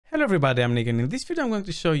Hello everybody, I'm Nick, and in this video I'm going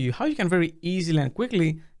to show you how you can very easily and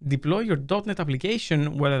quickly deploy your .NET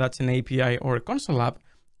application, whether that's an API or a console app,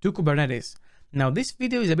 to Kubernetes. Now this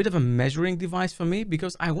video is a bit of a measuring device for me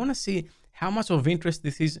because I want to see how much of interest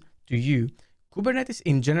this is to you. Kubernetes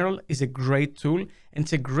in general is a great tool, and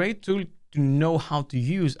it's a great tool to know how to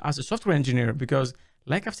use as a software engineer because,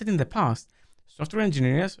 like I've said in the past, software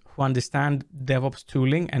engineers who understand DevOps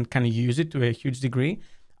tooling and can use it to a huge degree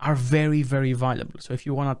are very, very valuable. So if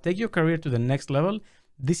you want to take your career to the next level,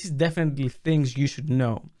 this is definitely things you should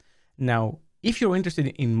know. Now, if you're interested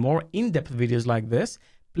in more in-depth videos like this,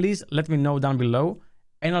 please let me know down below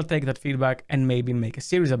and I'll take that feedback and maybe make a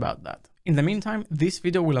series about that. In the meantime, this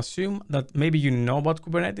video will assume that maybe you know about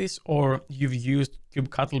Kubernetes or you've used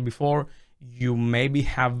kubectl before, you maybe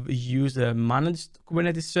have used a managed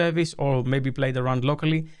Kubernetes service or maybe played around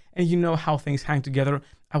locally and you know how things hang together.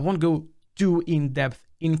 I won't go too in-depth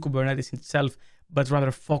in Kubernetes itself, but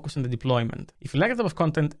rather focus on the deployment. If you like that type of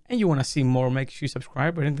content and you want to see more, make sure you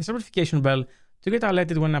subscribe and hit the notification bell to get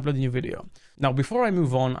alerted when I upload a new video. Now, before I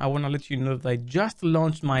move on, I want to let you know that I just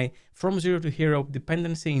launched my From Zero to Hero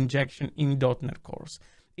dependency injection in .NET course.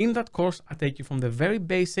 In that course, I take you from the very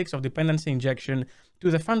basics of dependency injection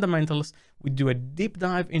to the fundamentals. We do a deep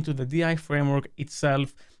dive into the DI framework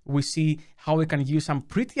itself. We see how we can use some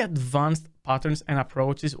pretty advanced patterns and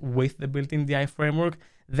approaches with the built-in DI framework,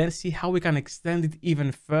 then see how we can extend it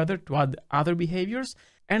even further to add other behaviors.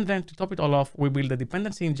 And then to top it all off, we build a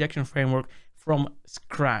dependency injection framework from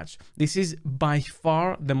scratch. This is by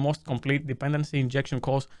far the most complete dependency injection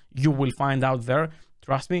course you will find out there.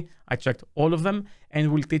 Trust me, I checked all of them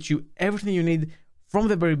and will teach you everything you need from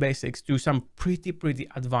the very basics to some pretty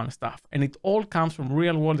advanced stuff. And it all comes from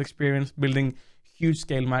real world experience building huge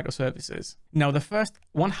scale microservices. Now, the first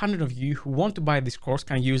 100 of you who want to buy this course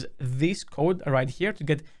can use this code right here to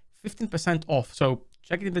get 15% off. So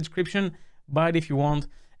check it in the description, buy it if you want,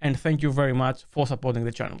 and thank you very much for supporting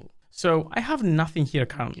the channel. So I have nothing here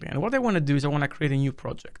currently, and what I want to do is I want to create a new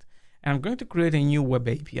project. And I'm going to create a new web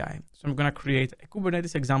API. So I'm going to create a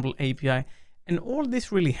Kubernetes example API. And all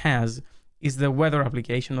this really has is the weather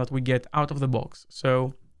application that we get out of the box.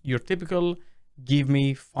 So your typical give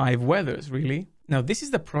me 5 weathers, really. Now, this is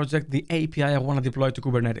the project, the API I want to deploy to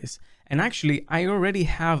Kubernetes. And actually, I already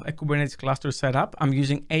have a Kubernetes cluster set up. I'm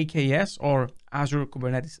using AKS or Azure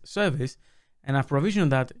Kubernetes Service, and I've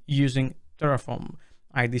provisioned that using Terraform.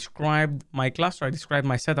 I described my cluster, I described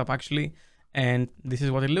my setup actually, and this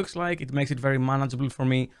is what it looks like. It makes it very manageable for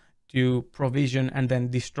me to provision and then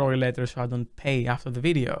destroy later so I don't pay after the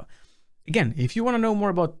video. Again, if you want to know more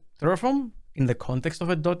about Terraform in the context of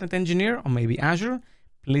a .NET engineer or maybe Azure,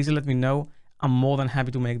 please let me know. I'm more than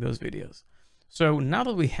happy to make those videos. So now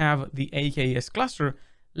that we have the AKS cluster,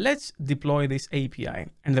 let's deploy this API.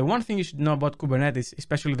 And the one thing you should know about Kubernetes,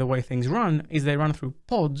 especially the way things run, is they run through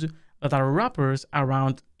pods that are wrappers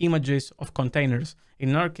around images of containers.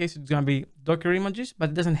 In our case, it's going to be Docker images, but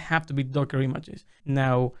it doesn't have to be Docker images.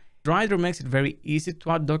 Now, Drider makes it very easy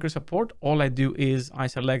to add Docker support. All I do is I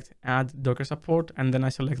select add Docker support, and then I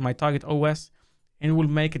select my target OS, and it will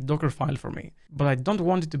make a Docker file for me. But I don't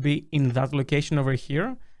want it to be in that location over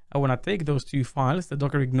here. I want to take those two files, the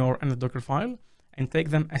Docker ignore and the Docker file, and take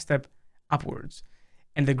them a step upwards.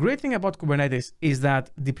 And the great thing about Kubernetes is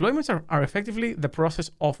that deployments are effectively the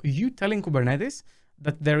process of you telling Kubernetes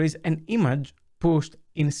that there is an image pushed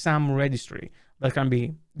in some registry. That can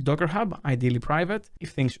be Docker Hub, ideally private,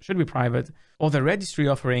 if things should be private, or the registry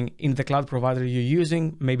offering in the cloud provider you're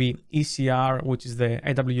using, maybe ECR, which is the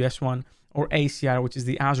AWS one, or ACR, which is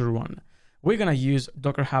the Azure one. We're going to use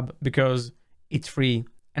Docker Hub because it's free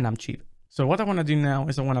and I'm cheap. So what I want to do now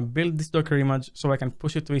is I want to build this Docker image so I can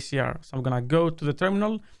push it to ECR. So I'm going to go to the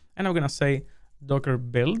terminal and I'm going to say Docker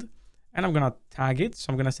build, and I'm going to tag it. So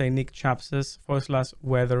I'm going to say Nick Chapsas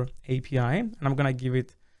 /weather API, and I'm going to give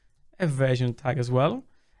it a version tag as well.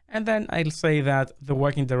 And then I'll say that the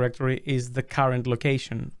working directory is the current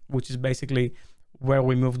location, which is basically where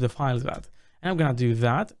we move the files at. And I'm going to do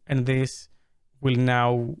that. And this will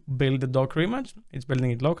now build the Docker image. It's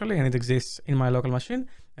building it locally and it exists in my local machine.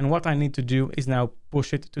 And what I need to do is now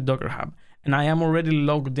push it to Docker Hub. And I am already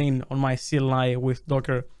logged in on my CLI with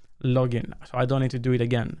Docker login, so I don't need to do it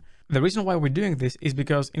again. The reason why we're doing this is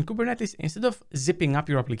because in Kubernetes, instead of zipping up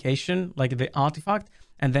your application like the artifact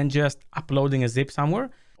and then just uploading a zip somewhere,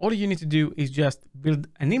 all you need to do is just build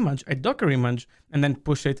an image, a Docker image, and then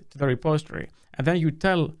push it to the repository. And then you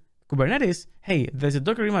tell Kubernetes, hey, there's a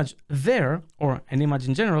Docker image there, or an image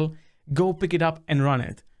in general, go pick it up and run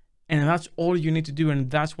it. And that's all you need to do, and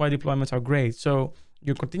that's why deployments are great. So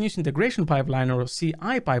your continuous integration pipeline or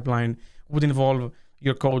CI pipeline would involve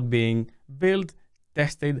your code being built,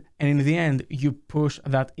 tested, and in the end, you push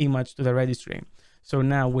that image to the registry. So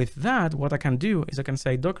now with that, what I can do is I can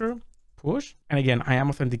say docker push. And again, I am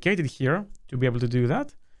authenticated here to be able to do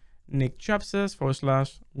that. Nick Chapsas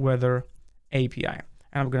 / weather API.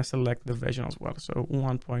 And I'm going to select the version as well. So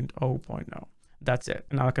 1.0.0. That's it.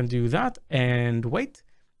 And now I can do that and wait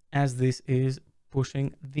as this is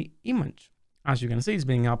pushing the image. As you can see, it's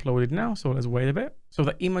being uploaded now. So let's wait a bit. So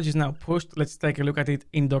the image is now pushed. Let's take a look at it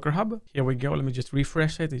in Docker Hub. Here we go. Let me just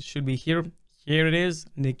refresh it. It should be here. Here it is,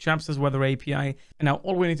 Nick Chapsas weather API. And now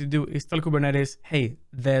all we need to do is tell Kubernetes, hey,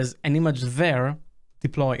 there's an image there,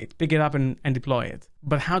 deploy it, pick it up and deploy it.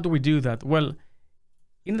 But how do we do that? Well,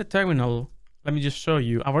 in the terminal, let me just show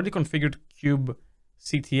you. I've already configured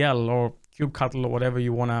kubectl or kubectl or whatever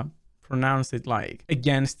you want to pronounce it like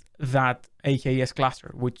against that AKS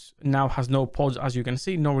cluster, which now has no pods, as you can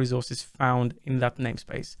see, no resources found in that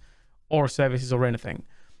namespace or services or anything.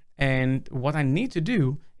 And what I need to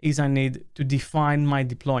do is I need to define my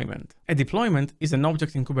deployment. A deployment is an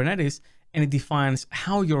object in Kubernetes, and it defines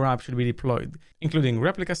how your app should be deployed, including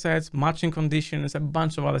replica sets, matching conditions, a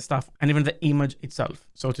bunch of other stuff, and even the image itself.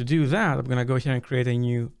 So to do that, I'm going to go here and create a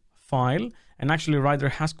new file. And actually, Rider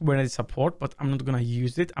has Kubernetes support, but I'm not going to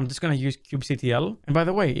use it. I'm just going to use kubectl. And by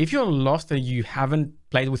the way, if you're lost and you haven't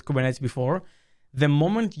played with Kubernetes before, the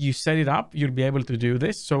moment you set it up, you'll be able to do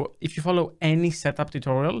this. So if you follow any setup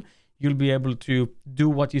tutorial, you'll be able to do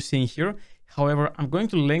what you're seeing here. However, I'm going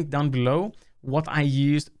to link down below what I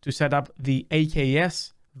used to set up the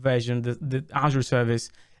AKS version, the Azure service,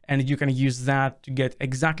 and you can use that to get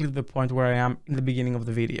exactly to the point where I am in the beginning of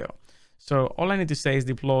the video. So all I need to say is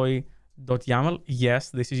deploy.yaml. Yes,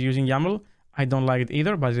 this is using YAML. I don't like it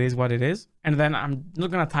either, but it is what it is. And then I'm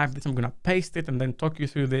not going to type this, I'm going to paste it and then talk you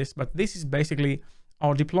through this. But this is basically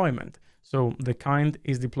our deployment. So the kind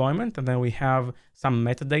is deployment, and then we have some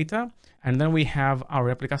metadata, and then we have our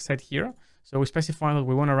replica set here. So we specify that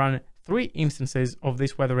we want to run 3 instances of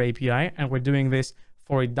this weather API, and we're doing this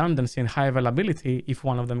for redundancy and high availability. If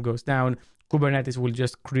one of them goes down, Kubernetes will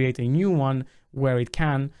just create a new one where it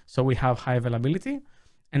can, so we have high availability.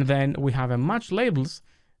 And then we have a match labels,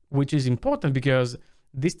 which is important because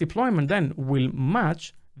this deployment then will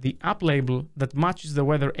match the app label that matches the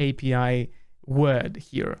weather API word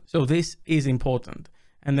here. So this is important.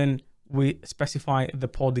 And then we specify the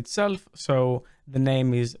pod itself. So the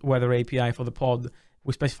name is weather API for the pod.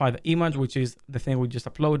 We specify the image, which is the thing we just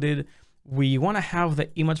uploaded. We want to have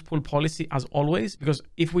the image pool policy as always, because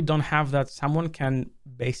if we don't have that, someone can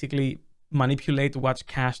basically manipulate what's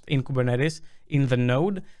cached in Kubernetes in the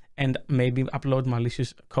node and maybe upload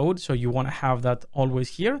malicious code. So you want to have that always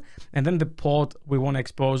here. And then the pod we want to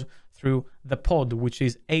expose through the pod, which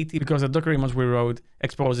is 80, because the Docker image we wrote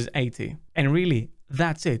exposes 80. And really,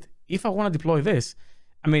 that's it. If I want to deploy this,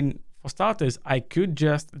 I mean, for starters, I could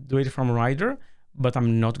just do it from Rider, but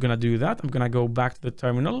I'm not going to do that. I'm going to go back to the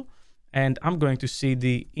terminal and I'm going to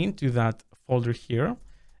cd into that folder here.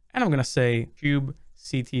 And I'm going to say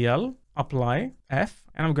kubectl apply f,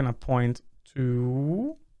 and I'm going to point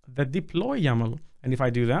to the deploy YAML. And if I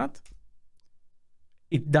do that,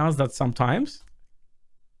 it does that sometimes.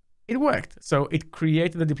 It worked. So it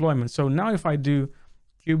created the deployment. So now if I do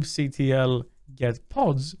kubectl get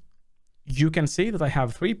pods, you can see that I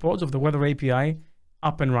have 3 pods of the weather API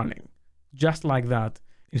up and running, just like that.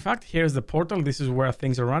 In fact, here's the portal. This is where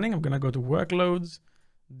things are running. I'm going to go to workloads,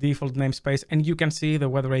 default namespace, and you can see the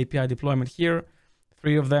weather API deployment here.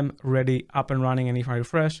 3 of them ready, up and running. And if I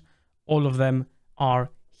refresh, all of them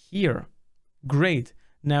are here. Great.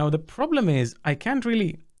 Now, the problem is I can't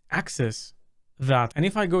really access that. And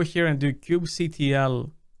if I go here and do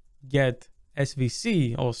kubectl get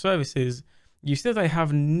SVC or services, you see that I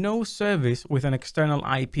have no service with an external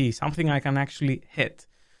IP, something I can actually hit.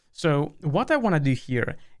 So what I want to do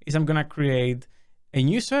here is I'm going to create a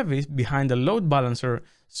new service behind the load balancer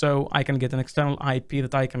so I can get an external IP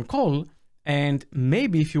that I can call. And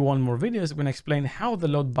maybe if you want more videos, I'm going to explain how the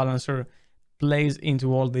load balancer plays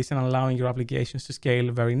into all this and allowing your applications to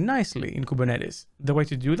scale very nicely in Kubernetes. The way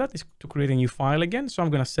to do that is to create a new file again. So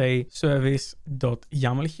I'm going to say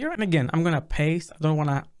service.yaml here. And again, I'm going to paste. I don't want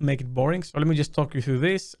to make it boring. So let me just talk you through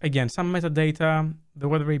this. Again, some metadata, the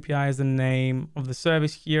weather API is the name of the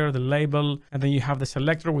service here, the label, and then you have the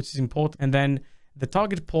selector, which is important. And then the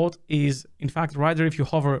target port is, in fact, Rider, if you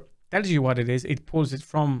hover, tells you what it is. It pulls it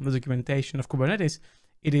from the documentation of Kubernetes.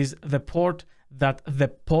 It is the port that the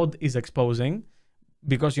pod is exposing,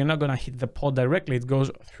 because you're not going to hit the pod directly. It goes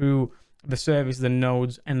through the service, the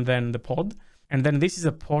nodes, and then the pod. And then this is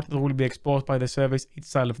a port that will be exposed by the service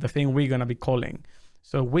itself, the thing we're going to be calling.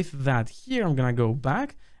 So with that here, I'm going to go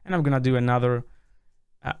back and I'm going to do another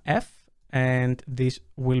F, and this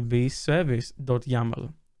will be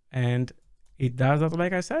service.yaml. And it does that,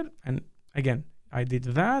 like I said. And again, I did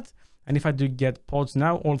that. And if I do get pods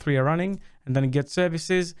now, all three are running, and then get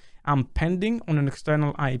services, I'm pending on an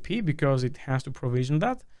external IP because it has to provision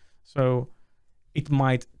that. So it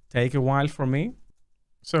might take a while for me.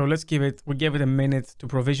 So we give it a minute to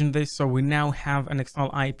provision this. So we now have an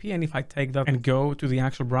external IP. And if I take that and go to the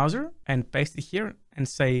actual browser and paste it here and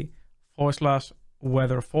say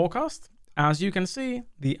 /weather forecast, as you can see,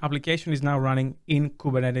 the application is now running in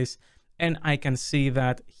Kubernetes. And I can see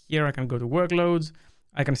that here I can go to workloads.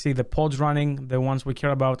 I can see the pods running. The ones we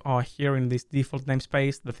care about are here in this default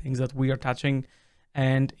namespace, the things that we are touching.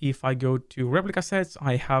 And if I go to replica sets,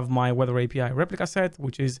 I have my weather API replica set,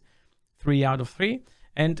 which is 3 out of 3.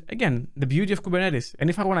 And again, the beauty of Kubernetes. And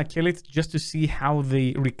if I want to kill it just to see how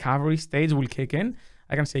the recovery stage will kick in,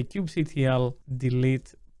 I can say kubectl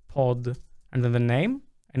delete pod and then the name,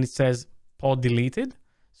 and it says pod deleted.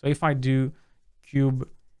 So if I do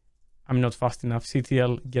I'm not fast enough,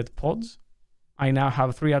 ctl get pods, I now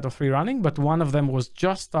have 3 out of 3 running, but one of them was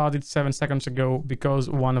just started 7 seconds ago because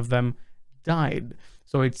one of them died.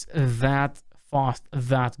 So it's that fast,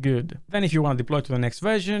 that good. Then if you want to deploy to the next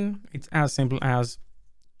version, it's as simple as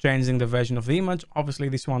changing the version of the image. Obviously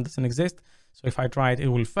this one doesn't exist, so if I try it, it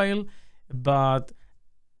will fail. But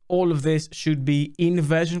all of this should be in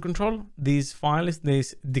version control. This file is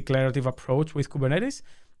this declarative approach with Kubernetes,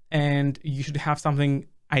 and you should have something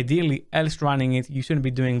ideally else running it. You shouldn't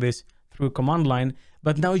be doing this through a command line,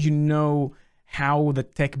 but now you know how the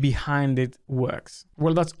tech behind it works.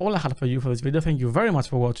 Well, that's all I had for you for this video. Thank you very much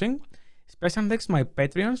for watching. Special thanks to my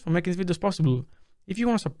Patreons for making these videos possible. If you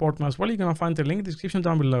want to support me as well, you're going to find the link in the description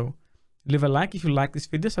down below. Leave a like if you like this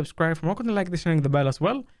video, subscribe for more content like this, ring the bell as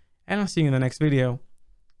well, and I'll see you in the next video.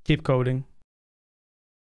 Keep coding.